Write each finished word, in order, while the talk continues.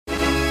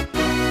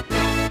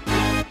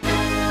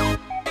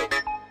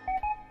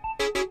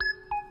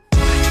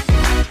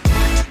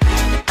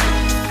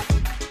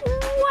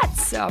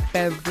up,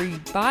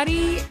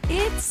 everybody?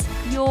 It's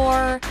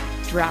your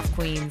Draft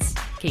Queens,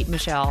 Kate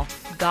Michelle.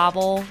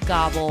 Gobble,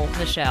 gobble,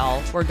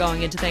 Michelle. We're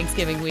going into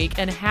Thanksgiving week,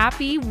 and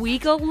happy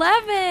week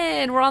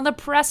 11. We're on the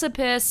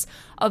precipice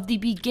of the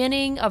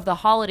beginning of the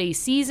holiday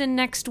season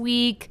next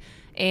week,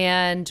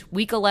 and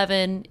week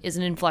 11 is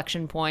an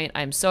inflection point.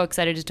 I'm so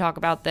excited to talk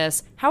about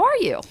this. How are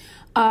you?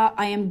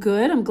 I am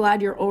good. I'm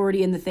glad you're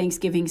already in the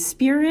Thanksgiving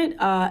spirit.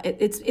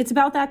 It's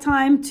about that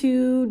time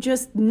to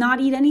just not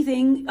eat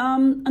anything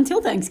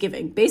until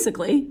Thanksgiving,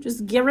 basically.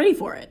 Just get ready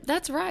for it.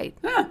 That's right.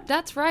 Yeah.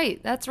 That's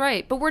right.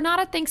 But we're not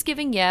at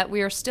Thanksgiving yet.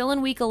 We are still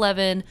in week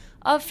 11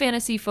 of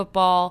fantasy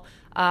football,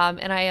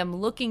 and I am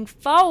looking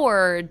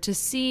forward to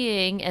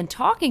seeing and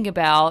talking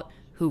about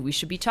who we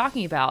should be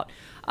talking about.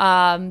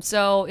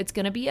 So it's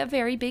going to be a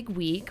very big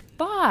week,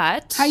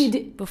 but how you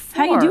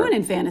doing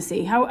in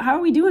fantasy? How are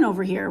we doing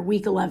over here,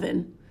 week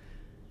 11?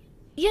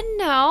 You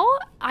know,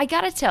 I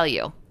got to tell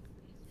you,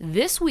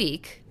 this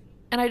week,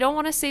 and I don't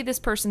want to say this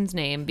person's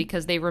name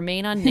because they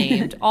remain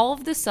unnamed, all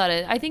of the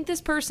sudden, I think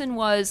this person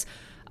was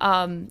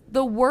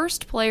the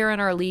worst player in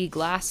our league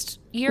last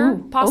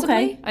year, possibly.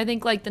 Okay. I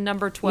think like the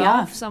number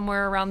 12,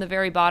 somewhere around the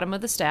very bottom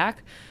of the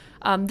stack.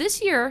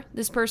 This year,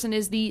 this person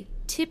is the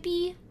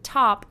tippy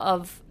top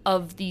of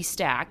the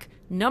stack,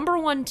 number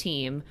one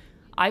team.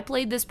 I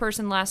played this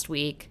person last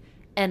week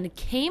and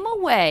came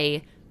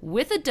away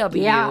with a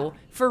W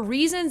for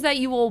reasons that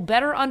you will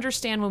better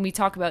understand when we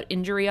talk about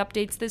injury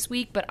updates this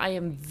week. But I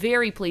am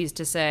very pleased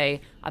to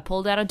say I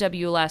pulled out a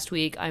W last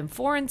week. I'm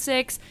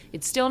 4-6.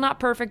 It's still not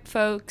perfect,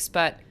 folks,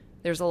 but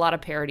there's a lot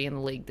of parity in the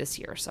league this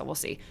year, so we'll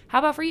see. How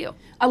about for you?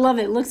 I love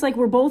it. Looks like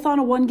we're both on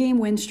a one-game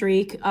win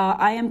streak.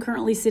 I am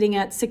currently sitting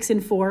at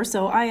 6-4,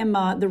 so I am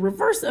the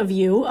reverse of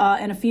you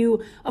and a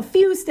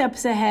few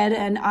steps ahead,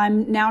 and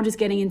I'm now just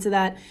getting into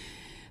that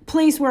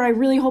place where I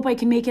really hope I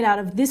can make it out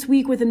of this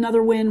week with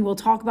another win. We'll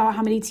talk about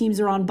how many teams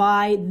are on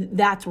bye.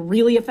 That's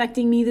really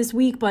affecting me this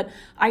week, but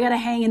I got to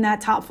hang in that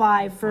top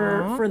 5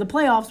 for the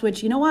playoffs,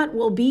 which, you know what,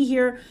 we'll be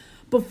here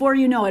before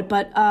you know it.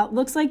 But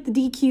looks like the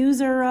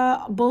DQs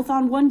are both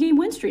on one-game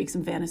win streaks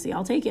in fantasy.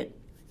 I'll take it.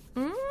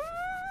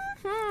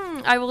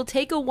 I will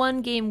take a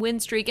one-game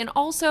win streak. And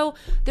also,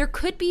 there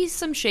could be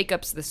some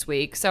shakeups this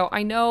week. So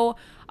I know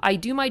I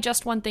do my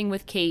Just One Thing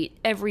with Kate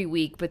every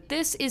week, but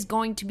this is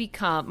going to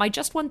become, my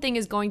Just One Thing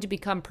is going to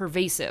become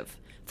pervasive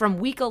from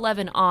week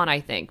 11 on, I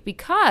think,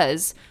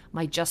 because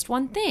my Just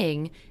One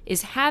Thing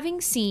is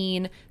having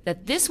seen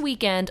that this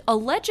weekend,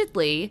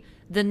 allegedly,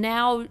 the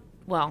now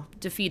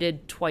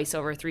defeated twice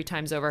over, 3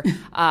 times over,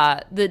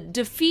 the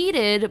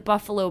defeated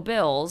Buffalo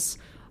Bills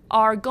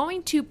are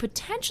going to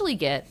potentially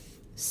get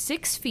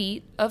 6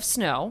 feet of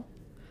snow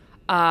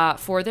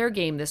for their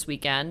game this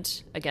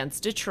weekend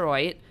against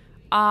Detroit.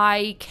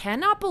 I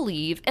cannot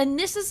believe, and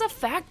this is a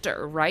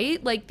factor,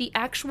 right? Like the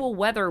actual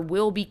weather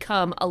will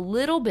become a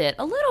little bit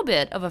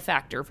of a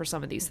factor for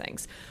some of these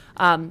things.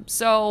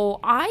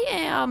 So I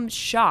am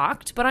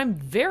shocked, but I'm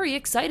very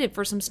excited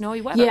for some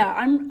snowy weather. Yeah,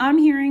 I'm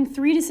hearing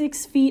 3 to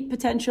 6 feet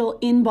potential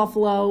in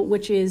Buffalo,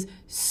 which is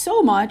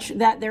so much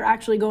that they're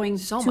actually going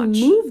to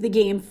move the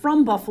game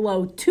from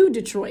Buffalo to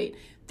Detroit.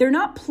 They're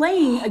not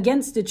playing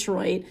against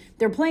Detroit.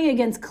 They're playing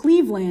against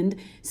Cleveland.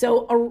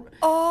 So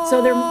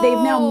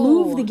they've now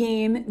moved the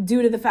game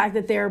due to the fact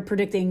that they're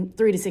predicting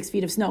 3 to 6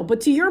 feet of snow. But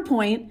to your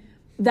point,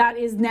 that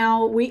is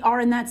now, we are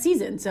in that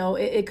season. So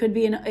it could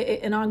be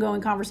an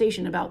ongoing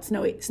conversation about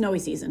snowy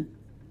season.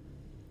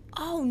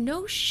 Oh,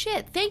 no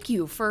shit. Thank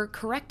you for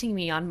correcting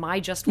me on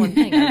my Just One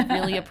Thing. I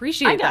really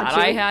appreciate that.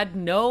 I had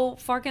no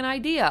fucking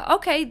idea.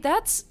 Okay,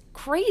 that's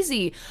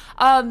crazy.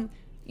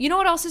 You know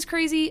what else is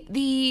crazy?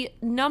 The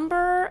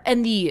number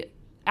and the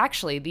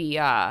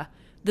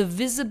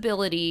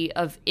visibility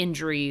of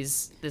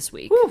injuries this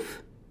week.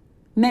 Oof.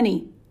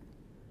 Many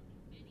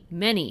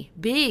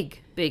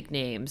big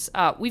names.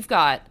 We've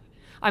got,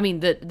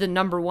 the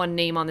number one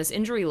name on this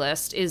injury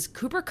list is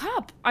Cooper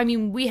Kupp.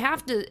 We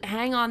have to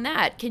hang on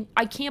that.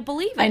 I can't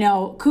believe it. I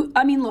know.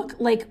 Look,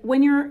 like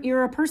when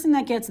you're a person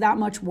that gets that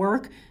much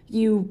work,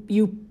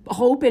 you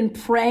hope and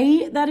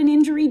pray that an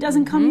injury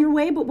doesn't come your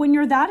way. But when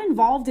you're that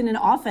involved in an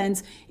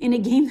offense in a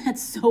game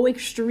that's so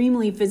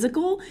extremely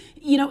physical,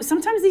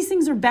 sometimes these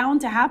things are bound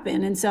to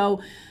happen. And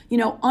so,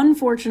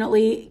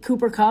 unfortunately,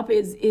 Cooper Kupp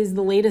is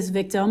the latest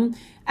victim,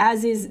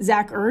 as is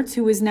Zach Ertz,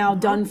 who is now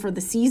done for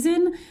the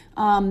season.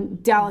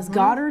 Dallas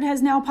Goedert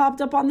has now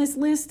popped up on this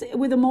list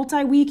with a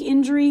multi-week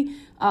injury.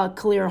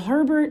 Khalil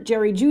Herbert,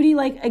 Jerry Jeudy.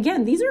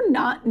 Again, these are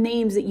not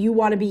names that you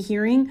want to be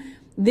hearing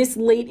this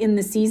late in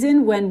the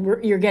season when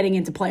you're getting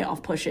into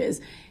playoff pushes.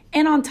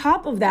 And on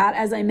top of that,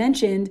 as I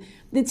mentioned,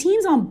 the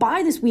teams on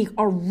bye this week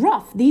are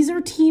rough. These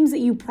are teams that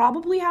you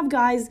probably have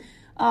guys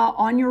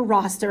on your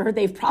roster.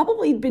 They've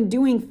probably been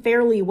doing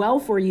fairly well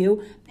for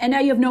you, and now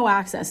you have no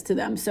access to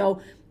them.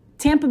 So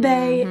Tampa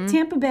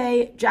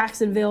Bay,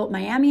 Jacksonville,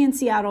 Miami, and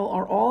Seattle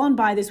are all on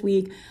bye this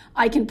week.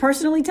 I can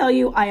personally tell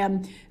you I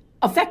am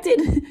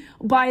affected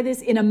by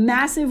this in a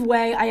massive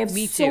way. I have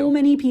so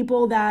many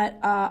people that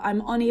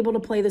I'm unable to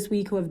play this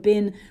week who have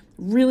been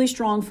really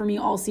strong for me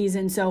all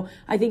season. So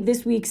I think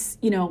this week's,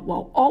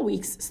 all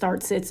weeks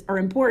start sits are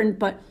important,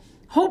 but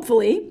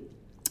hopefully,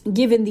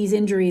 given these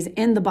injuries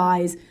and the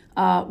buys,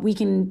 we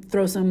can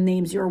throw some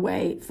names your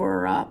way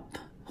for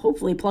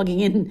hopefully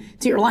plugging in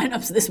to your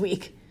lineups this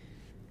week.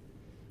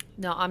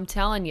 No, I'm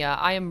telling you,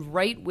 I am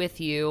right with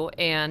you.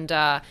 And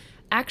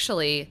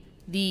actually,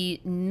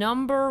 the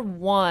number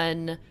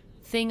one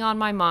thing on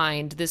my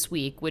mind this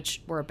week,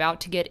 which we're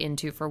about to get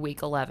into for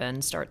week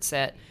 11 start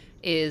sit,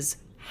 is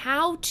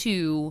how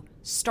to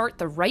start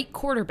the right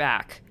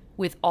quarterback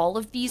with all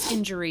of these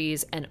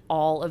injuries and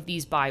all of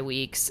these bye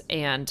weeks.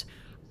 And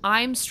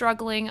I'm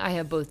struggling. I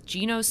have both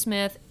Geno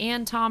Smith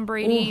and Tom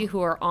Brady who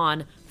are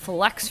on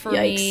flex for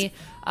me,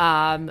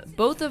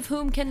 both of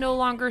whom can no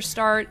longer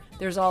start.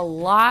 There's a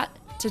lot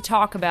to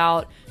talk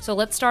about. So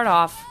let's start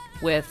off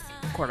with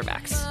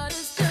quarterbacks.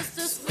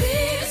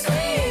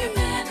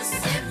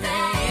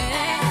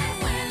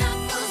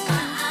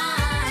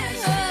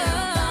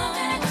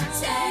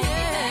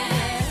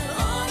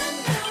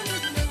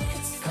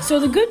 So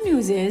the good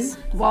news is,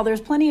 while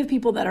there's plenty of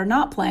people that are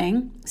not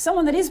playing,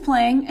 someone that is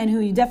playing and who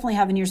you definitely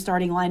have in your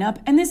starting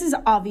lineup, and this is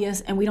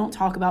obvious and we don't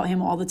talk about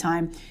him all the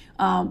time,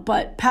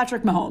 but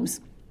Patrick Mahomes.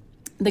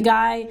 The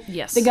guy,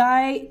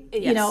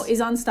 is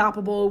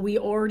unstoppable. We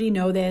already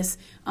know this.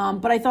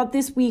 But I thought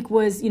this week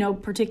was,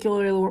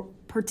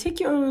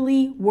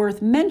 particularly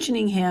worth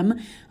mentioning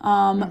him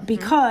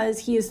because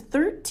he is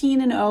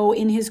 13-0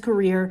 in his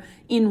career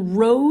in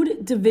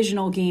road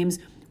divisional games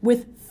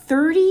with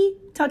 30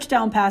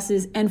 touchdown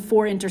passes and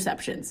 4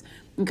 interceptions.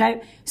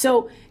 Okay?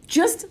 So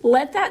just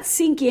let that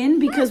sink in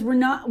because we're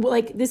not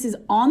this is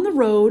on the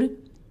road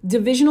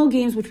divisional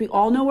games, which we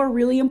all know are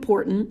really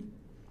important.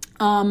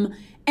 And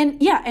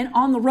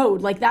on the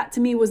road, that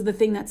to me was the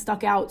thing that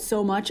stuck out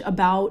so much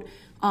about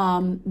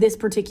this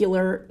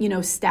particular,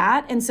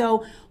 stat. And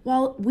so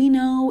while we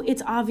know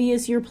it's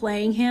obvious you're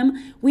playing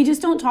him, we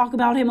just don't talk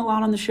about him a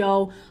lot on the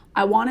show.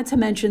 I wanted to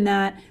mention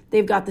that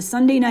they've got the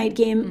Sunday night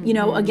game,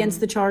 against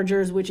the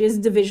Chargers, which is a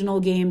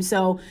divisional game.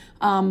 So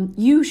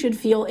you should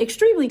feel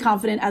extremely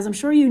confident, as I'm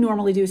sure you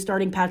normally do,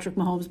 starting Patrick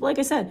Mahomes. But like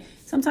I said,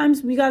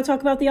 sometimes we got to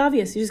talk about the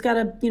obvious. You just got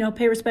to,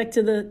 pay respect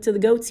to the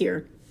GOATs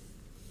here.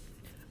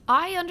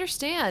 I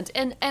understand.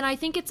 And I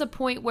think it's a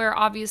point where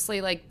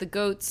obviously the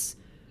GOATs,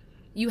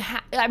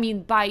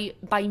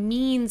 by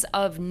means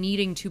of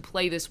needing to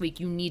play this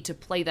week, you need to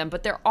play them.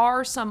 But there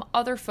are some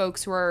other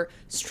folks who are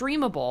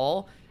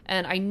streamable.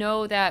 And I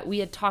know that we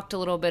had talked a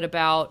little bit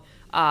about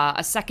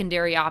a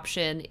secondary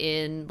option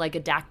in a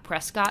Dak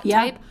Prescott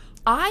type.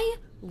 I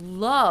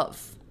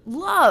love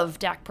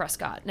Dak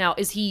Prescott. Now,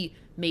 is he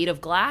made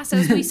of glass,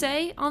 as we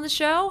say on the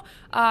show?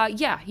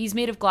 Yeah, he's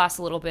made of glass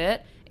a little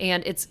bit.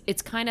 And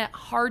it's kind of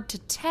hard to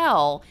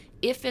tell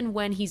if and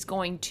when he's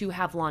going to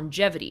have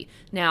longevity.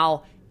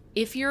 Now,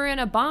 if you're in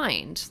a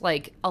bind,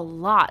 like a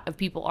lot of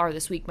people are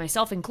this week,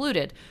 myself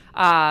included,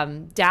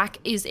 Dak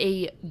is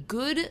a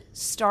good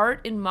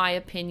start, in my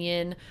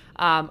opinion.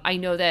 I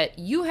know that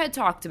you had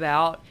talked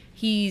about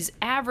he's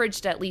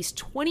averaged at least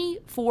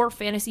 24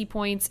 fantasy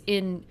points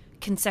in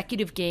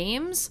consecutive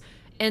games.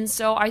 And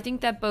so I think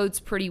that bodes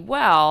pretty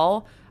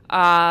well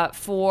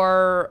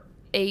for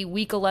a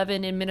week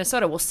 11 in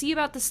Minnesota. We'll see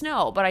about the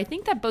snow, but I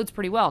think that bodes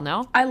pretty well,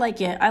 no? I like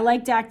it. I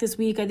like Dak this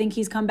week. I think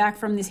he's come back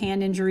from this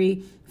hand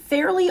injury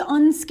fairly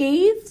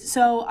unscathed.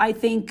 So I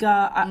think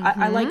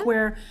I like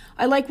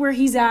where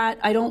he's at.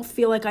 I don't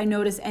feel like I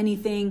notice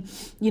anything,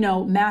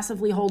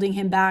 massively holding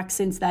him back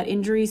since that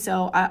injury.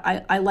 So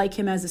I like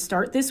him as a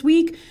start this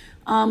week.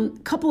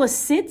 Couple of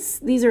sits.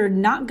 These are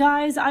not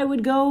guys I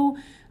would go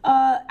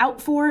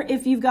out for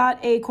if you've got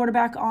a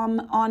quarterback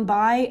on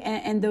bye,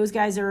 and those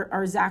guys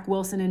are Zach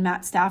Wilson and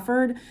Matt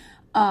Stafford.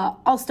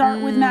 I'll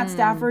start with Matt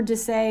Stafford to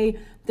say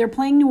they're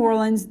playing New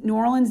Orleans. New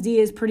Orleans D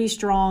is pretty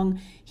strong.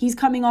 He's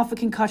coming off a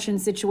concussion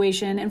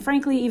situation, and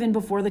frankly, even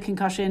before the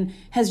concussion,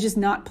 has just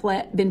not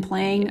been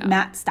playing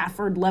Matt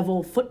Stafford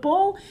level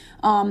football.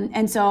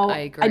 And so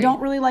I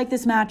don't really like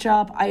this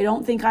matchup. I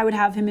don't think I would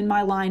have him in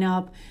my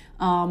lineup.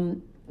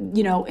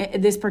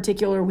 This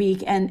particular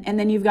week. And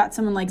then you've got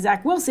someone like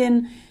Zach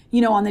Wilson,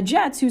 on the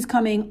Jets, who's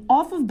coming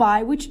off of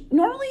bye, which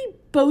normally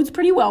bodes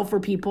pretty well for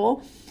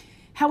people.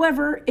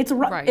 However,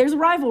 there's a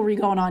rivalry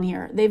going on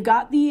here. They've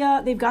got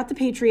the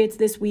Patriots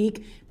this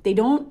week. They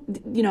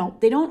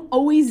don't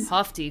always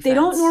tough defense. They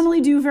don't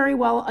normally do very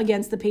well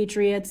against the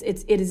Patriots.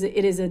 It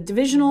is a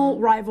divisional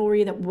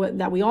rivalry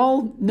that we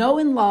all know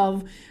and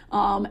love.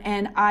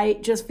 And I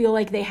just feel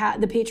like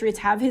the Patriots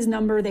have his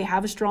number. They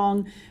have a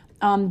strong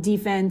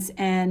defense,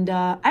 and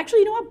actually,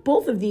 you know what?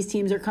 Both of these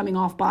teams are coming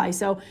off bye,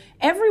 so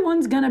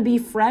everyone's gonna be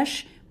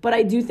fresh. But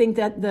I do think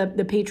that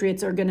the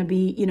Patriots are gonna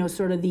be,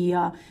 sort of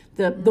the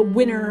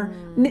winner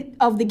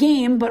of the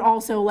game, but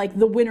also like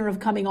the winner of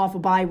coming off a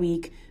bye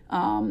week,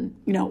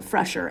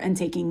 fresher and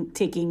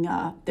taking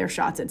their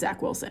shots at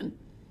Zach Wilson.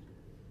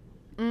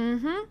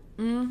 I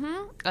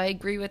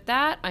agree with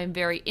that. I'm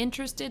very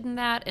interested in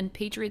that, and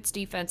Patriots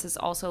defense has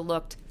also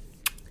looked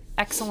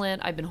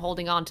excellent. I've been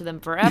holding on to them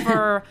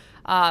forever.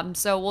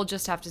 So we'll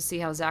just have to see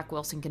how Zach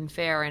Wilson can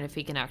fare and if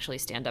he can actually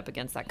stand up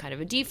against that kind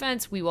of a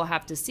defense. We will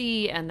have to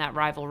see, and that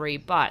rivalry.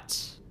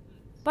 But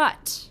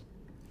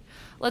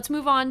let's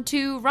move on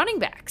to running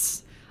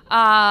backs.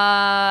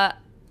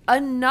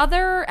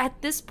 Another,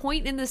 at this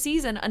point in the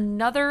season,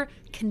 another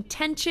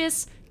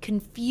contentious,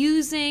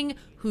 confusing,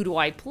 who do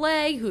I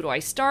play? Who do I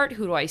start?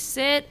 Who do I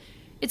sit?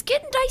 It's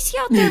getting dicey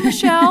out there,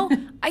 Michelle.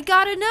 I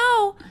gotta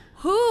know,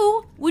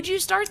 who would you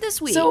start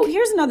this week? So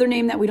here's another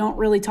name that we don't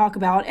really talk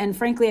about, and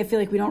frankly, I feel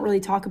like we don't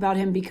really talk about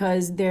him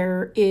because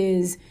there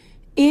is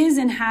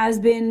and has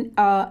been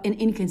an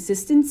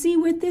inconsistency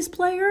with this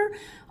player.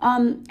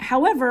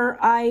 However,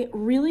 I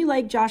really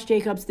like Josh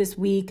Jacobs this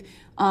week.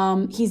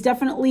 He's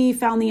definitely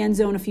found the end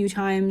zone a few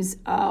times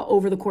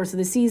over the course of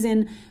the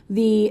season.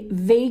 The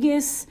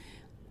Vegas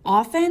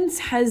offense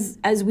has,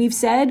 as we've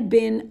said,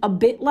 been a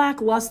bit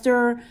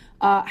lackluster.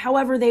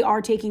 However, they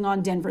are taking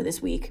on Denver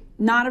this week.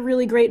 Not a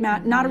really great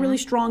not a really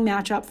strong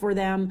matchup for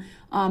them.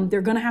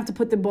 They're going to have to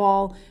put the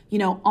ball,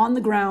 on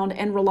the ground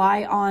and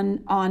rely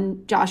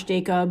on Josh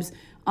Jacobs.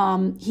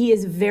 He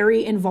is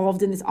very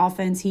involved in this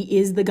offense. He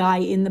is the guy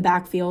in the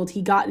backfield.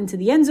 He got into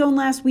the end zone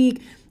last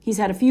week. He's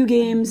had a few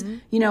games,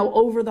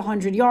 over the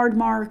 100-yard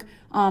mark.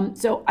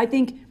 So I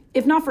think,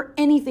 if not for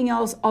anything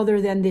else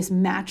other than this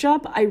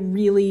matchup, I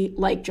really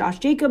like Josh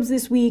Jacobs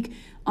this week.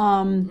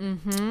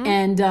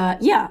 And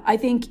I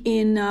think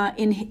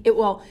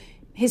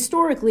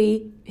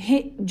historically,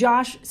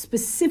 Josh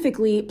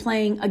specifically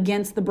playing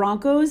against the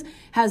Broncos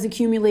has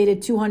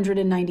accumulated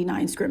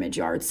 299 scrimmage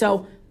yards.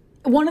 So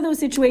one of those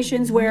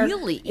situations where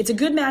it's a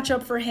good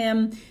matchup for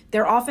him.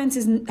 Their offense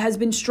has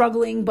been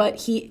struggling, but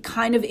he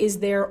kind of is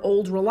their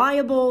old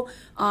reliable,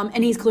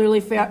 and he's clearly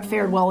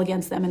fared well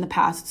against them in the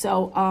past.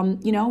 So,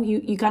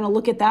 you kind of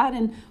look at that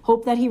and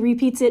hope that he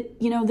repeats it,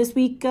 this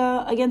week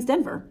against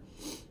Denver.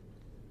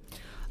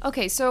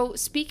 Okay, so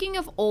speaking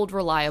of old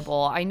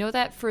reliable, I know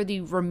that for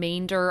the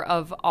remainder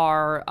of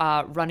our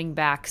running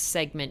back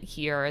segment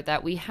here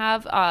that we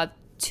have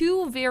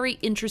two very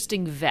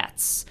interesting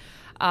vets.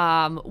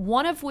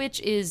 One of which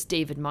is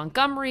David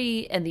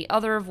Montgomery, and the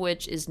other of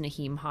which is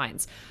Nyheim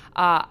Hines.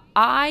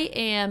 I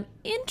am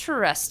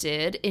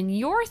interested in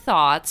your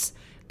thoughts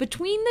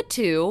between the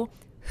two.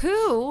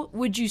 Who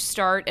would you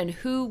start and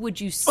who would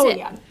you sit? Oh,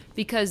 yeah.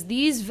 Because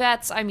these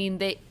vets, I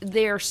mean,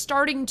 they're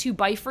starting to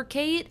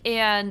bifurcate,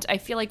 and I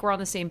feel like we're on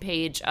the same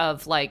page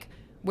of like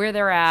where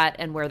they're at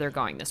and where they're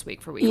going this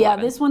week for week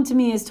 11. This one to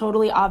me is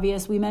totally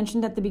obvious. We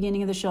mentioned at the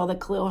beginning of the show that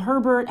Khalil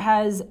Herbert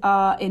has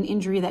an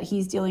injury that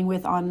he's dealing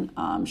with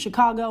on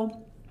Chicago.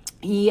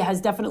 He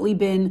has definitely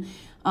been,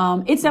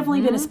 it's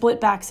definitely been a split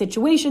back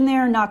situation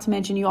there. Not to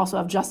mention you also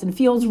have Justin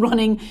Fields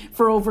running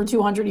for over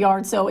 200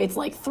 yards. So it's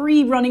like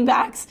three running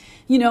backs,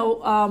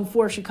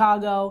 for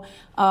Chicago.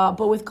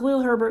 But with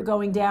Khalil Herbert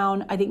going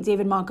down, I think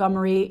David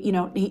Montgomery,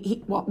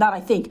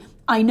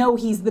 I know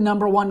he's the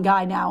number one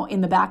guy now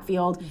in the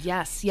backfield.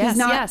 Yes.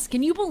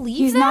 Can you believe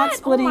he's that? Not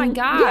splitting. Oh my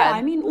God. Yeah,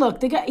 I mean, look,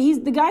 the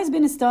guy's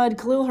been a stud.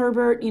 Khalil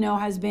Herbert,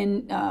 has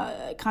been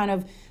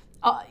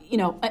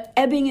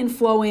ebbing and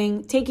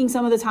flowing, taking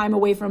some of the time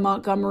away from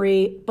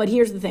Montgomery. But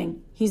here's the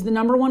thing. He's the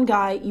number one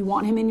guy. You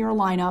want him in your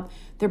lineup.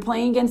 They're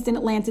playing against an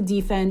Atlanta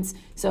defense,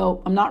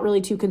 so I'm not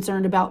really too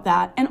concerned about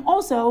that. And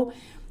also,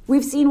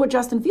 we've seen what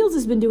Justin Fields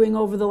has been doing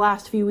over the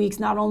last few weeks,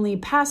 not only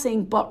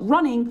passing, but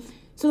running.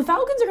 So the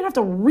Falcons are going to have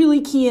to really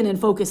key in and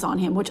focus on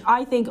him, which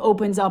I think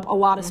opens up a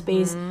lot of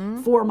space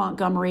for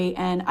Montgomery,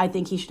 and I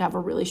think he should have a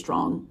really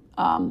strong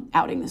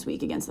outing this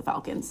week against the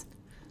Falcons.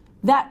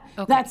 That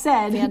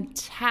said,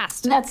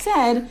 fantastic. That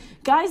said,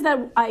 guys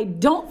that I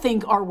don't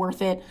think are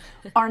worth it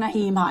are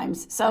Nyheim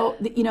Hines. So,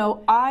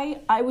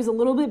 I was a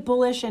little bit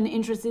bullish and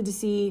interested to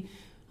see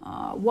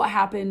what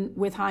happened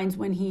with Hines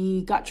when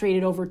he got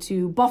traded over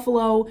to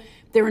Buffalo.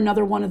 They're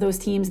another one of those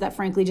teams that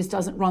frankly just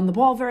doesn't run the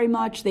ball very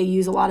much. They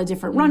use a lot of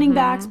different running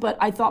backs, but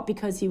I thought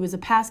because he was a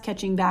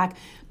pass-catching back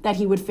that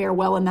he would fare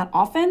well in that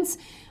offense.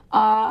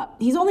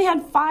 He's only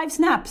had 5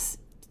 snaps.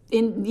 He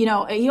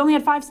only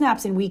had 5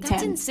 snaps in week 10.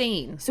 That's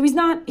insane. So he's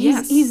not.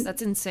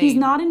 That's insane. He's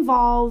not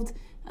involved.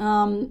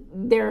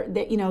 They're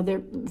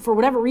for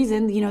whatever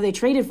reason, they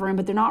traded for him,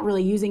 but they're not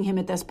really using him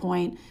at this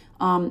point.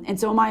 And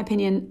so, in my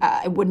opinion,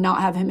 I would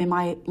not have him in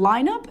my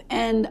lineup.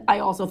 And I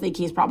also think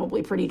he's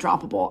probably pretty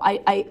droppable.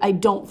 I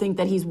don't think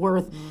that he's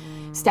worth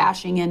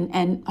stashing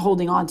and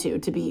holding on to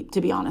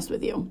be honest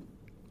with you.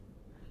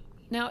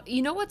 Now,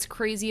 you know what's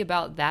crazy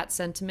about that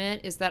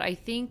sentiment is that I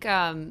think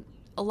a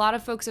lot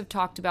of folks have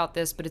talked about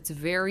this, but it's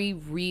very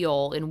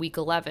real in week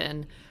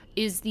 11,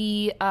 is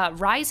the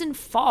rise and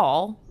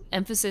fall,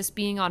 emphasis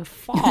being on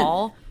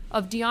fall,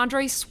 of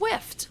DeAndre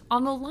Swift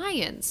on the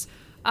Lions.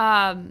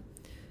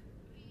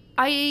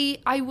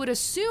 I would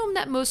assume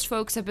that most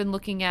folks have been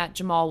looking at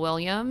Jamal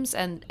Williams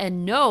and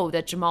know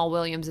that Jamal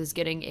Williams is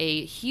getting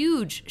a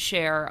huge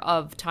share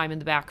of time in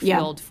the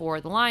backfield for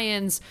the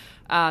Lions.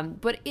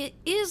 But it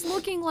is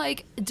looking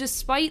like,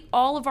 despite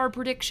all of our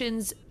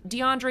predictions,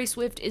 DeAndre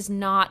Swift is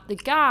not the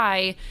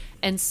guy.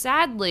 And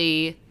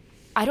sadly,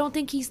 I don't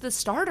think he's the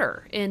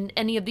starter in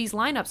any of these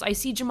lineups. I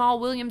see Jamal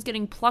Williams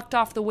getting plucked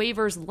off the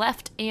waivers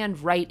left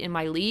and right in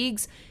my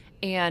leagues,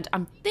 and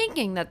I'm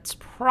thinking that's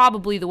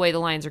probably the way the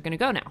Lions are going to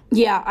go now.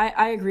 Yeah,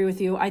 I agree with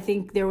you. I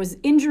think there was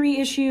injury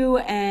issue,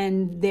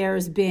 and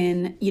there's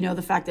been,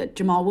 the fact that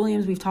Jamal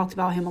Williams, we've talked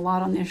about him a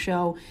lot on this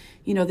show,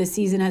 this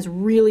season has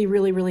really,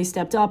 really, really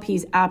stepped up.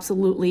 He's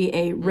absolutely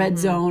a red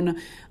zone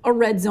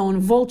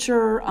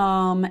vulture.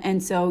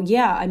 And so,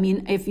 yeah, I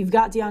mean, if you've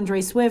got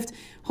DeAndre Swift,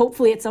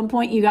 hopefully at some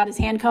point you got his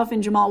handcuff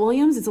in Jamal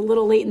Williams. It's a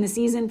little late in the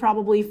season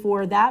probably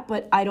for that,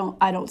 but I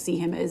don't see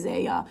him as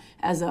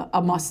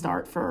a must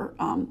start for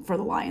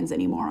the Lions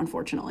anymore,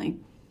 unfortunately.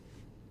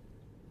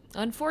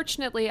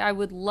 Unfortunately, I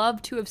would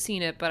love to have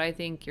seen it, but I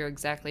think you're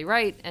exactly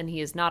right, and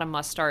he is not a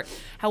must start.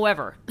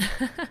 However,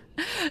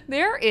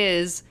 there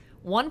is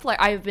one player.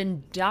 I have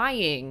been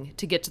dying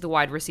to get to the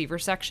wide receiver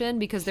section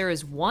because there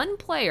is one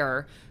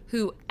player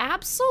who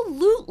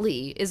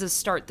absolutely is a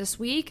start this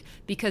week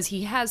because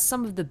he has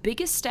some of the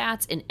biggest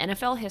stats in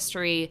NFL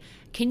history.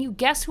 Can you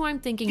guess who I'm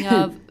thinking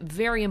of?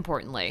 Very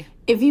importantly.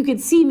 If you could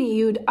see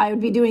me, I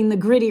would be doing the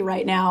gritty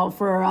right now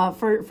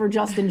for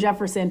Justin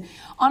Jefferson.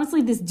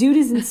 Honestly, this dude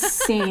is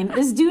insane.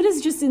 This dude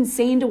is just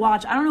insane to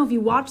watch. I don't know if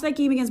you watched that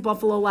game against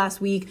Buffalo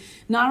last week.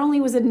 Not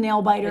only was it a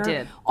nail biter, I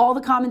did. All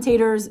the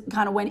commentators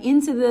kind of went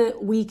into the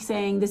week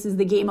saying this is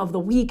the game of the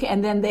week,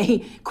 and then they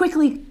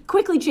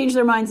quickly changed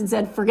their minds and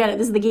said, forget it,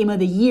 this is the game of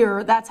the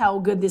year. That's how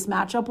good this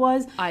matchup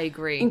was. I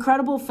agree.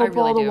 Incredible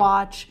football to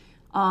watch.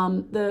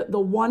 The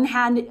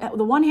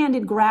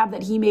one-handed grab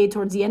that he made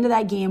towards the end of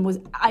that game was,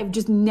 I've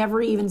just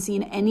never even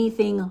seen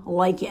anything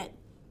like it.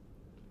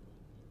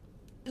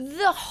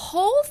 The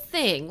whole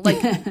thing,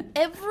 like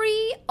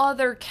every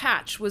other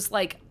catch was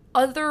like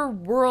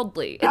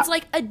otherworldly. Yeah. It's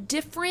like a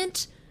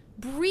different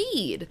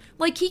breed.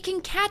 Like he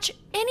can catch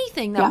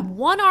anything. That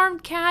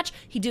one-armed catch,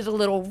 he did a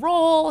little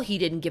roll, he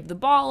didn't give the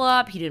ball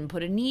up, he didn't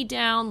put a knee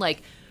down.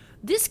 Like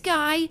this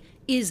guy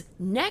is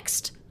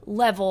next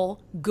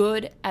level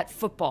good at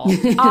football.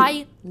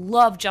 I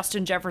love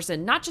Justin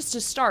Jefferson, not just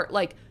to start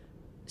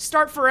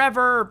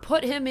forever,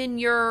 put him in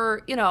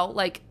your,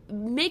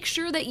 make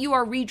sure that you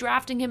are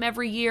redrafting him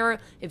every year.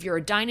 If you're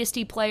a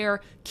dynasty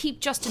player, keep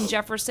Justin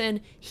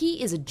Jefferson.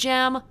 He is a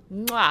gem.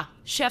 Mwah.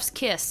 Chef's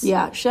kiss.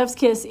 Yeah, chef's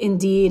kiss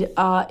indeed.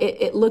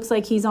 It looks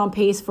like he's on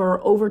pace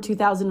for over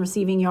 2,000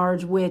 receiving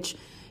yards, which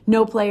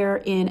no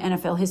player in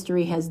NFL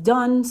history has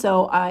done.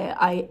 So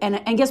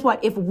and guess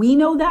what? If we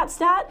know that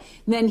stat,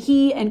 then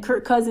he and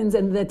Kirk Cousins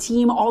and the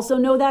team also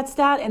know that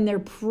stat, and they're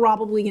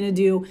probably going to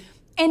do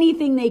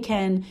anything they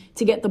can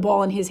to get the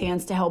ball in his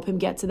hands to help him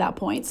get to that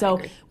point.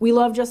 So we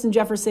love Justin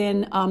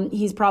Jefferson.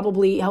 He's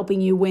probably helping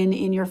you win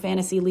in your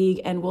fantasy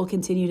league and will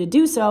continue to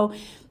do so.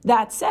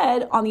 That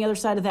said, on the other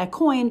side of that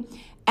coin,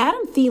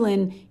 Adam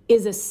Thielen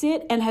is a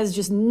sit and has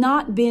just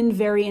not been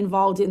very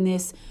involved in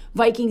this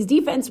Vikings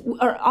defense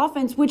or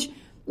offense, which,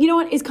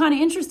 is kind of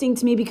interesting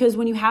to me because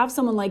when you have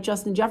someone like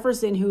Justin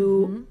Jefferson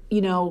who,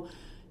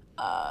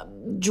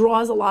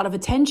 draws a lot of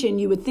attention,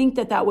 you would think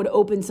that would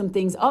open some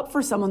things up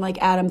for someone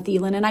like Adam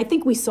Thielen. And I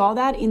think we saw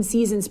that in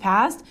seasons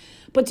past.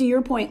 But to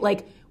your point,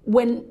 like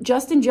when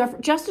Justin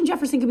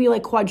Jefferson could be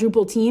like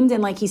quadruple teamed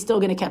and like he's still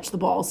going to catch the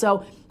ball.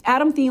 So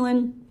Adam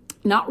Thielen,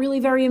 not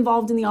really very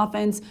involved in the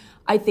offense.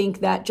 I think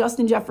that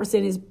Justin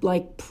Jefferson is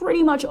like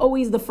pretty much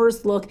always the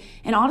first look.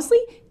 And honestly,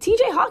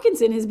 TJ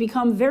Hawkinson has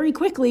become very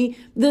quickly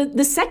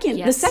the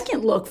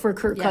second look for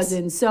Kirk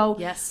Cousins. So,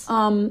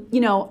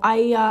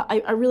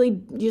 I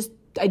really just,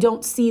 I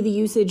don't see the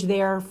usage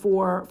there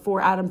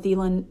for Adam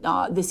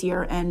Thielen this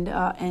year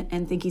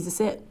and think he's a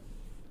sit.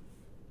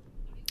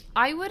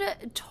 I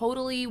would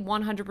totally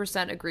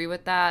 100% agree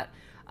with that.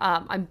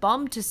 I'm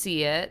bummed to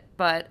see it,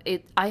 but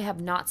I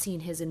have not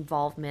seen his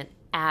involvement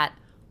at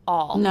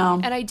all. No.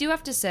 And I do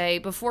have to say,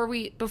 before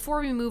we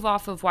move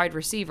off of wide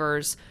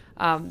receivers,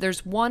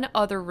 there's one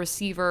other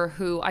receiver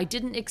who I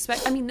didn't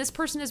expect. I mean, this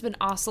person has been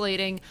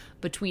oscillating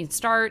between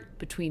start,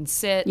 between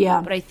sit.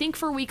 Yeah. But I think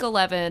for week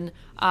 11,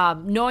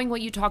 knowing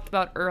what you talked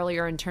about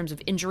earlier in terms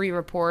of injury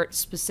report,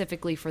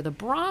 specifically for the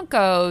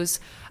Broncos,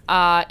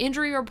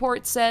 injury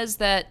report says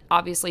that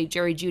obviously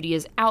Jerry Jeudy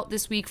is out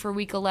this week for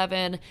week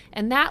 11,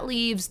 and that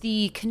leaves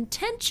the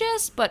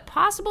contentious but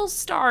possible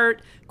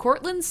start,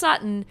 Courtland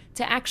Sutton,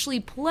 to actually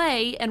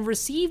play and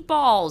receive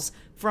balls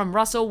from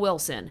Russell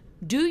Wilson.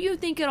 Do you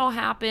think it'll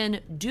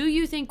happen? Do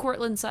you think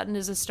Courtland Sutton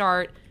is a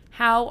start?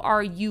 How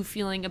are you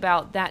feeling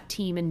about that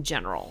team in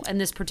general and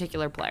this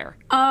particular player?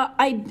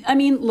 I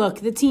mean, look,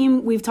 the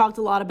team we've talked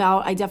a lot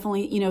about. I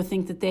definitely,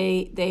 think that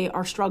they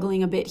are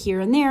struggling a bit here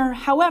and there.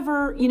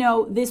 However,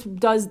 this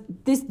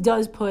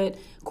does put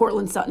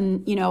Courtland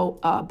Sutton,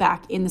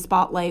 back in the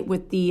spotlight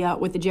with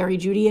the Jerry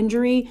Jeudy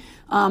injury.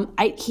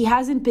 He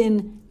hasn't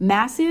been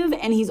massive,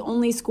 and he's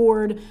only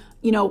scored,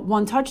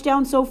 one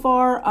touchdown so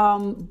far.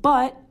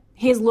 But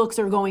his looks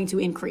are going to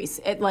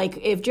increase.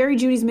 If Jerry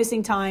Jeudy's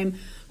missing time,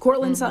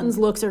 Courtland Sutton's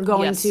looks are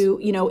going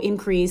to,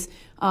 increase.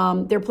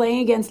 They're playing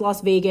against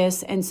Las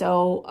Vegas, and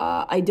so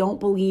I don't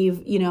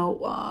believe,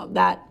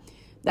 that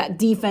that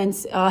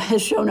defense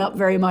has shown up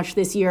very much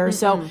this year. Mm-hmm.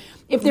 So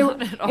if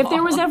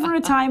there was ever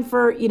a time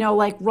for,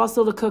 like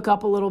Russell to cook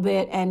up a little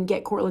bit and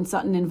get Courtland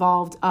Sutton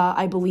involved,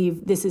 I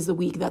believe this is the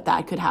week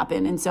that could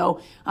happen. And so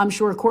I'm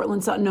sure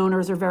Courtland Sutton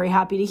owners are very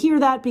happy to hear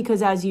that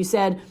because, as you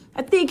said,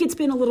 I think it's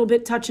been a little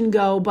bit touch and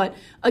go. But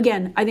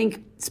again, I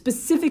think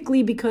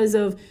specifically because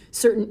of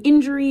certain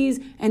injuries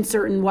and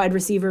certain wide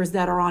receivers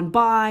that are on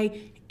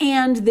bye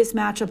and this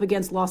matchup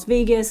against Las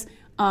Vegas,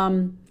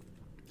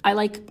 I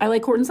like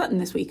Courtland Sutton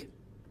this week.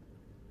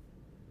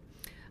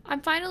 I'm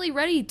finally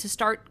ready to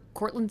start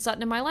Courtland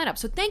Sutton in my lineup,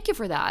 so thank you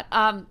for that.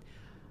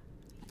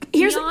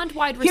 Beyond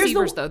wide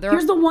receivers, though,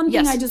 here's the one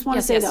thing I just want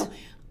to say, though.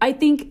 I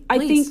think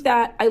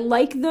that I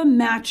like the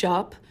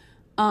matchup.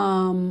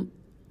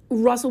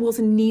 Russell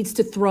Wilson needs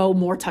to throw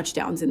more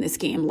touchdowns in this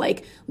game.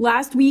 Like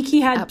last week,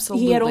 he had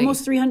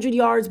almost 300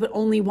 yards, but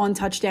only one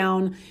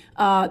touchdown.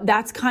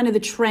 That's kind of the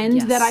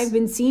trend that I've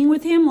been seeing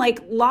with him. Like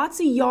lots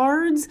of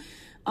yards.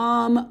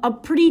 A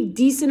pretty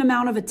decent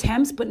amount of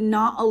attempts, but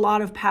not a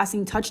lot of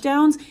passing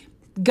touchdowns.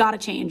 Got to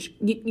change.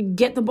 You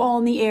get the ball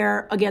in the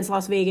air against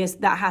Las Vegas.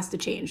 That has to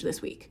change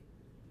this week.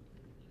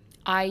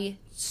 I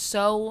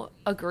so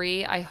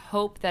agree. I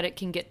hope that it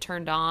can get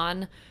turned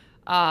on.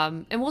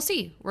 And we'll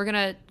see. We're going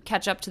to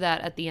catch up to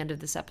that at the end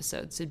of this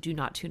episode. So do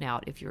not tune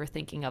out if you were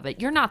thinking of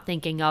it. You're not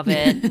thinking of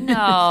it.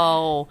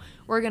 No.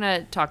 We're going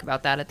to talk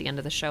about that at the end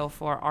of the show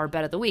for our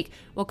bet of the week.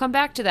 We'll come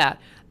back to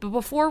that. But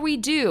before we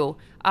do,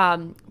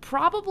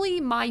 probably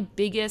my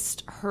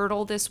biggest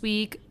hurdle this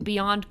week,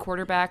 beyond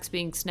quarterbacks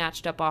being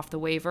snatched up off the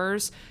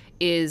waivers,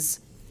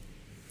 is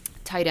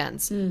tight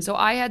ends. So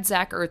I had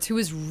Zach Ertz, who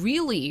is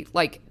really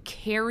like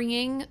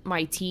carrying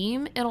my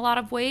team in a lot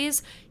of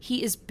ways.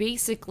 He is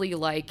basically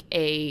like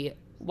a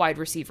wide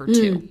receiver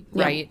too,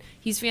 right? Yeah.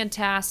 He's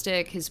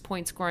fantastic. His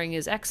point scoring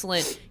is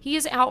excellent. He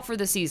is out for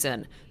the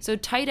season. So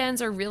tight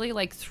ends are really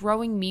like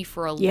throwing me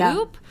for a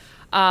loop.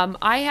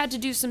 I had to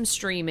do some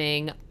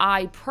streaming.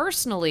 I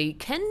personally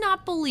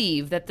cannot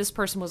believe that this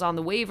person was on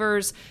the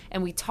waivers,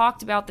 and we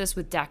talked about this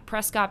with Dak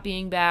Prescott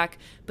being back,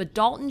 but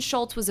Dalton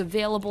Schultz was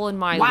available in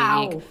my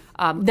league.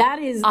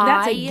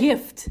 That's a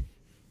gift.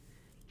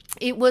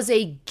 It was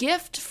a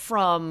gift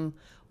from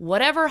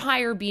whatever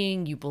higher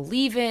being you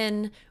believe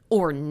in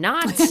or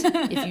not.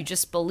 If you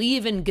just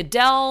believe in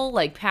Goodell,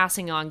 like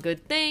passing on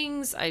good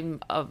things, I'm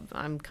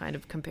kind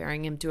of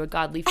comparing him to a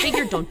godly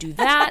figure. Don't do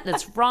that.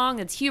 That's wrong.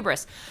 That's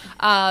hubris.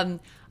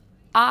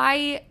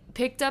 I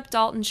picked up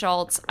Dalton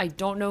Schultz. I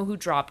don't know who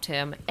dropped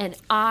him, and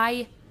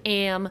I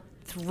am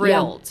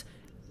thrilled.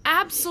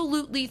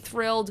 Absolutely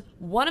thrilled.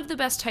 One of the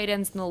best tight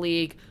ends in the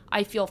league.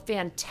 I feel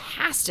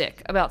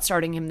fantastic about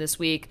starting him this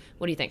week.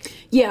 What do you think?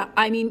 Yeah,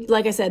 I mean,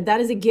 like I said,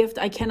 that is a gift.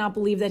 I cannot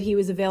believe that he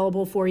was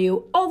available for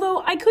you.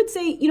 Although I could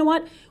say, you know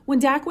what? When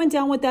Dak went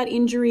down with that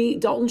injury,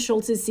 Dalton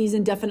Schultz's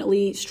season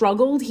definitely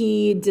struggled.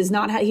 He did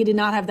not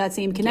have that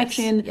same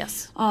connection.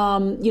 Yes.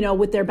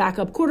 With their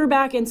backup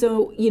quarterback, and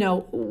so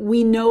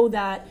we know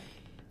that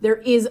there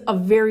is a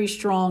very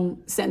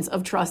strong sense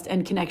of trust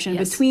and connection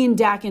between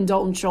Dak and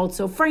Dalton Schultz.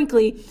 So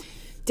frankly,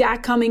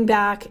 Dak coming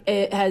back,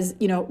 it has,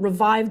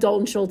 revived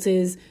Dalton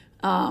Schultz's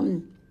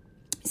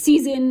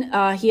season.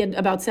 He had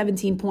about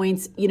 17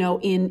 points,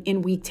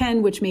 in week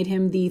 10, which made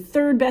him the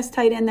third best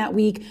tight end that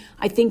week.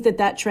 I think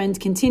that trend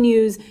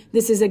continues.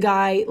 This is a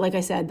guy, like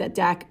I said, that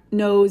Dak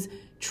knows,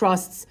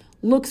 trusts,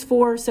 looks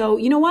for. So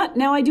you know what?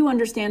 Now I do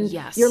understand.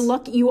 Yes. You're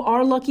lucky. You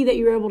are lucky that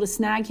you were able to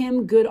snag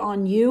him. Good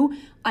on you.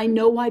 I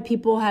know why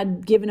people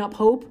had given up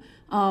hope.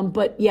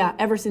 But yeah,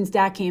 ever since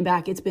Dak came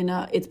back, it's been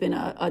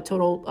a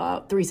total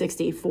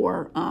 360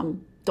 for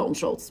Dalton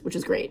Schultz, which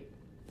is great.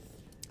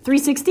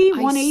 360,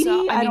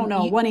 180? I don't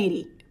know,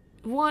 180.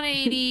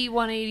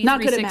 180,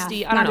 Not 360.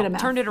 Good at math. I don't know.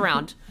 Turned it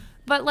around.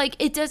 But like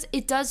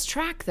it does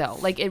track though.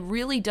 Like it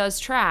really does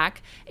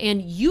track,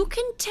 and you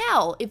can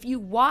tell if you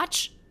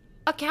watch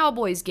a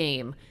Cowboys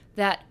game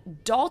that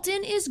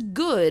Dalton is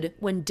good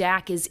when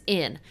Dak is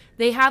in.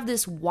 They have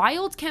this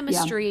wild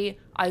chemistry. Yeah.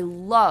 I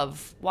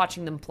love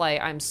watching them play.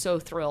 I'm so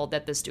thrilled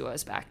that this duo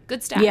is back.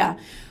 Good staff. Yeah.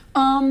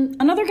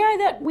 Another guy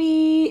that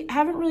we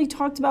haven't really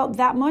talked about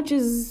that much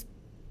is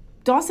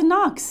Dawson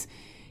Knox.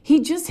 He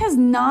just has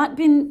not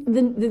been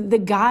the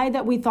guy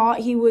that we thought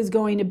he was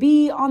going to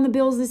be on the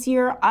Bills this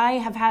year. I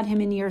have had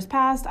him in years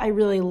past. I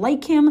really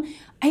like him.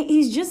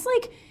 He's just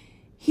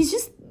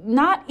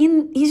not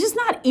in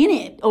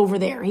it over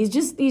there. He's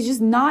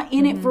just not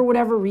in it for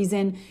whatever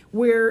reason.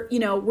 We're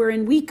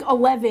in week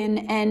 11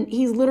 and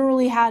he's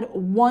literally had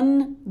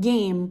one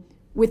game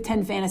with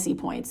 10 fantasy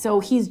points. So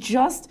he's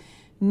just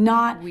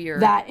not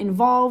that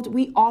involved.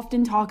 We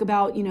often talk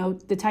about,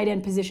 the tight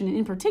end position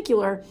in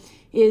particular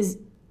is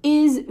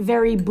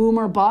very boom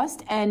or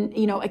bust, and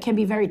it can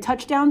be very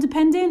touchdown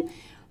dependent.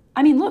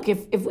 I mean, look,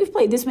 if we've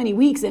played this many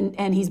weeks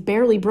and he's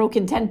barely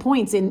broken 10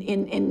 points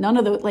in none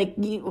of the, like,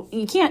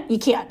 you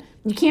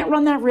can't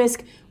run that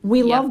risk.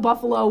 We love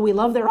Buffalo. We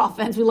love their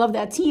offense. We love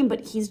that team,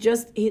 but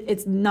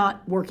it's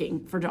not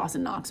working for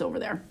Dawson Knox over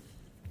there.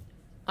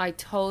 I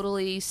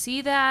totally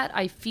see that.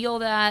 I feel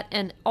that.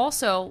 And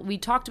also, we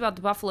talked about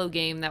the Buffalo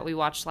game that we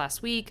watched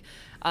last week.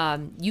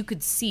 You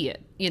could see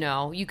it,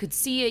 you could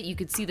see it. You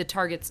could see the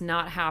targets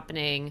not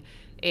happening.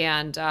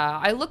 And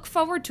I look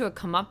forward to a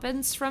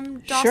comeuppance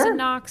from Dawson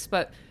Knox,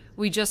 but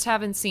we just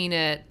haven't seen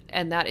it.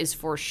 And that is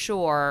for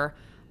sure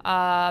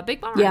big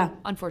bummer,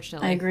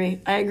 unfortunately.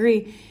 I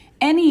agree.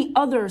 Any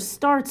other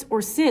starts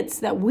or sits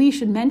that we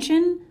should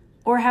mention,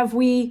 or have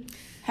we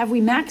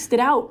maxed it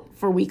out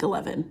for week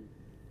 11?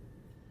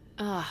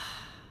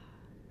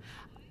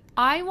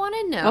 I want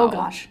to know. Oh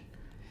gosh,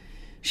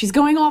 she's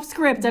going off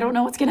script. I don't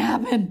know what's going to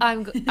happen.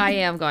 I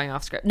am going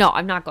off script. No,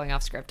 I'm not going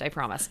off script. I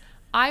promise.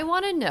 I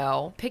want to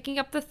know, picking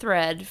up the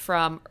thread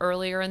from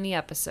earlier in the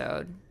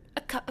episode,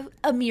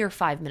 a mere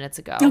 5 minutes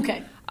ago.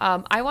 Okay.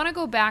 I want to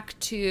go back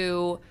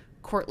to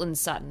Courtland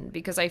Sutton,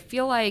 because I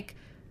feel like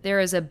there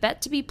is a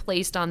bet to be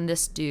placed on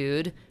this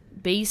dude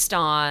based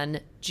on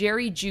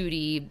Jerry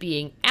Jeudy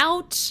being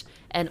out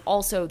and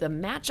also the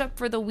matchup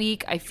for the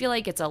week. I feel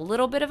like it's a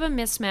little bit of a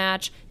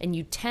mismatch, and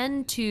you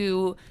tend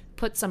to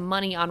put some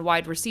money on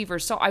wide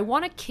receivers. So I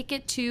want to kick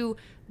it to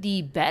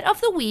the bet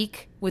of the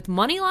week with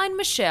Moneyline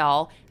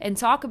Michelle and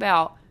talk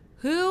about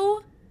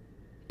who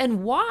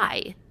and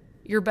why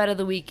your bet of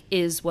the week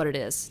is what it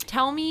is.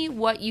 Tell me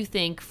what you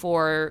think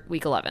for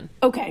week 11.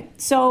 Okay,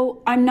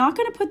 so I'm not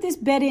going to put this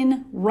bet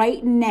in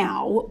right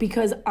now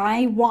because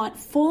I want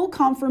full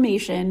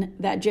confirmation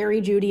that Jerry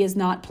Jeudy is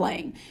not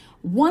playing.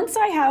 Once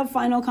I have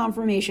final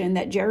confirmation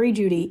that Jerry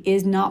Jeudy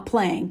is not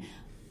playing,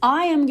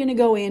 I am going to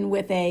go in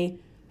with a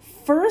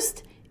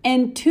first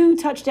and 2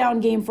 touchdown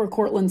game for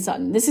Courtland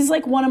Sutton. This is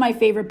like one of my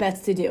favorite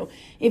bets to do.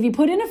 If you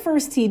put in a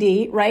first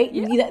TD, right,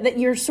 that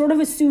you're sort of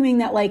assuming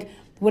that like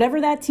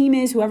whatever that team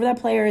is, whoever that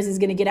player is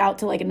going to get out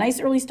to like a nice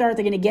early start.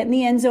 They're going to get in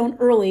the end zone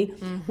early,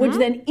 which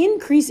then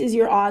increases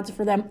your odds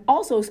for them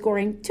also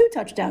scoring 2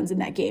 touchdowns in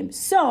that game.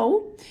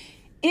 So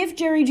if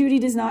Jerry Jeudy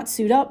does not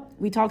suit up,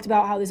 we talked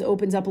about how this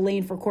opens up a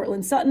lane for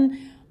Courtland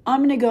Sutton. I'm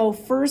going to go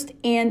first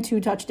and 2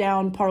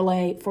 touchdown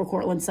parlay for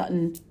Courtland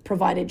Sutton,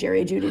 provided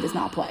Jerry Jeudy does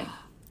not play.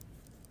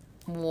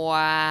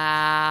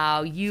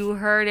 Wow, you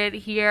heard it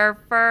here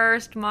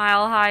first,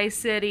 Mile High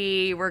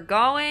City. We're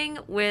going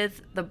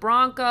with the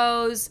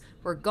Broncos.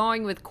 We're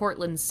going with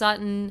Courtland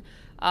Sutton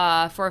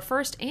for a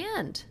first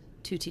and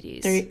 2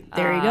 TDs.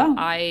 There you go.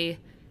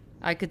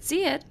 I could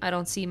see it. I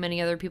don't see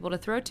many other people to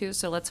throw to,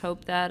 so let's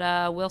hope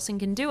that Wilson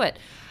can do it.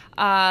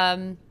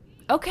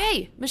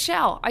 Okay,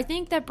 Michelle, I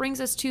think that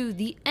brings us to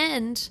the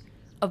end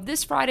of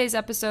this Friday's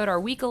episode, our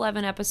Week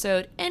 11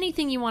 episode.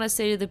 Anything you want to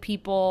say to the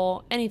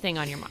people? Anything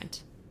on your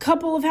mind?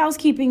 Couple of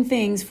housekeeping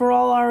things for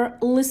all our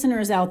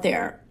listeners out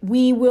there.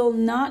 We will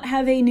not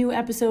have a new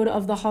episode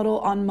of The Huddle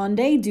on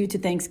Monday due to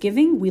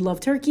Thanksgiving. We love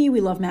turkey.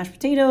 We love mashed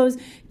potatoes.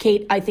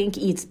 Kate, I think,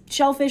 eats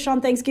shellfish on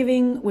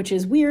Thanksgiving, which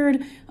is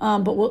weird,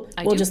 but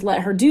we'll just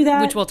let her do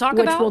that. Which we'll talk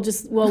about.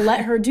 We'll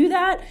let her do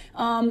that.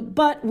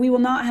 But we will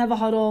not have a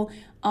huddle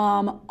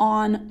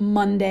on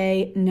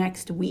Monday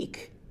next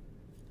week.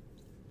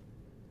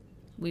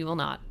 We will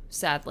not.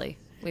 Sadly,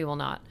 we will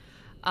not.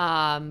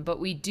 But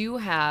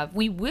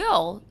we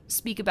will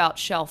speak about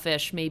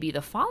shellfish maybe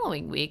the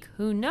following week.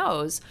 Who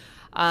knows?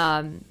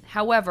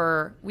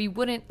 However, we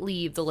wouldn't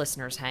leave the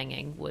listeners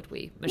hanging, would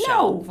we,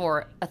 Michelle, No.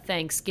 for a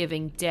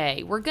Thanksgiving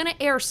day? We're going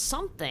to air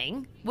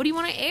something. What do you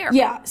want to air?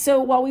 Yeah, so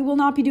while we will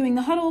not be doing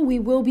the huddle, we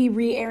will be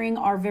re-airing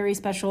our very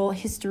special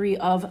History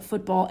of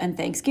Football and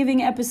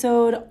Thanksgiving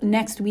episode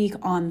next week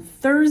on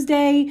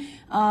Thursday.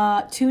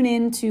 Tune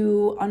in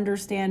to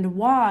understand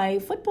why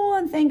football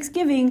and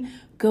Thanksgiving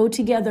go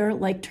together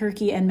like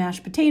turkey and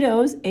mashed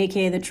potatoes,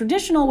 aka the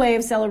traditional way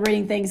of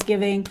celebrating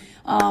Thanksgiving.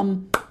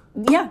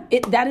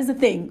 That is a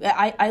thing.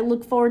 I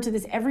look forward to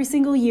this every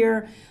single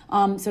year.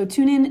 So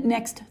tune in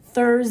next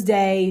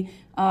Thursday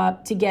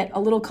to get a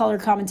little color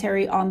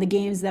commentary on the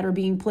games that are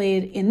being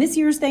played in this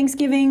year's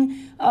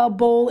Thanksgiving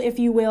Bowl, if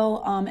you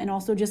will, and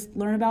also just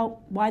learn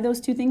about why those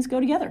two things go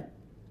together.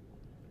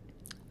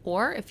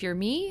 Or if you're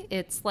me,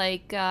 it's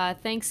like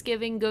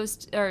Thanksgiving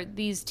or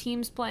these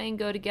teams playing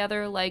go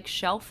together like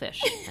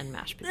shellfish and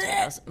mashed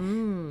potatoes.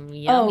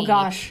 Yummy. Oh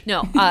gosh.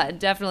 No,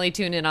 definitely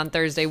tune in on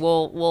Thursday.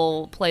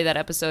 We'll play that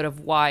episode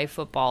of why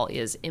football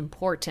is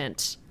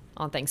important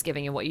on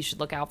Thanksgiving and what you should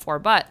look out for.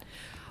 But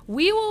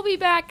we will be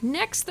back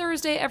next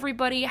Thursday,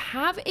 everybody.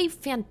 Have a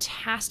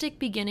fantastic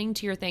beginning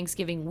to your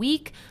Thanksgiving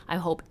week. I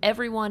hope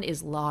everyone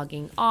is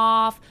logging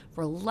off,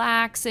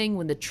 relaxing.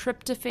 When the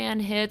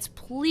tryptophan hits,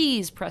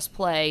 please press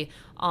play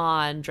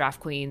on Draft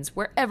Queens,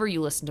 wherever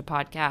you listen to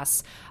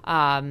podcasts,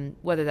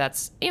 whether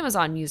that's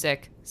Amazon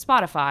Music,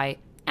 Spotify,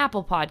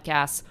 Apple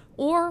Podcasts,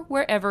 or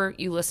wherever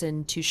you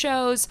listen to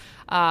shows.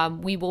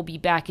 We will be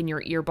back in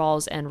your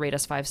earballs and rate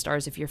us 5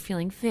 stars if you're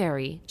feeling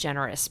very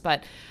generous.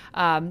 But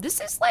this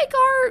is like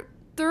our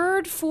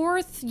 3rd,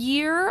 4th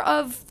year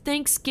of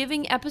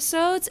Thanksgiving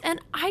episodes,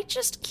 and I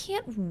just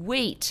can't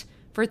wait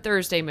for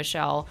Thursday,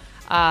 Michelle.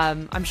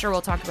 I'm sure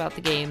we'll talk about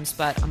the games,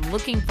 but I'm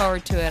looking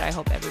forward to it. I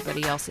hope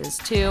everybody else is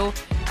too.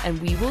 And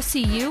we will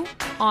see you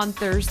on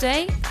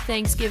Thursday,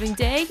 Thanksgiving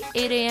Day,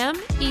 8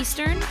 a.m.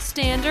 Eastern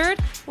Standard.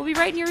 We'll be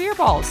right in your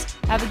earballs.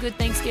 Have a good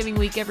Thanksgiving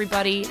week,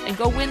 everybody, and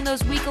go win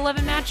those Week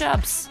 11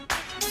 matchups.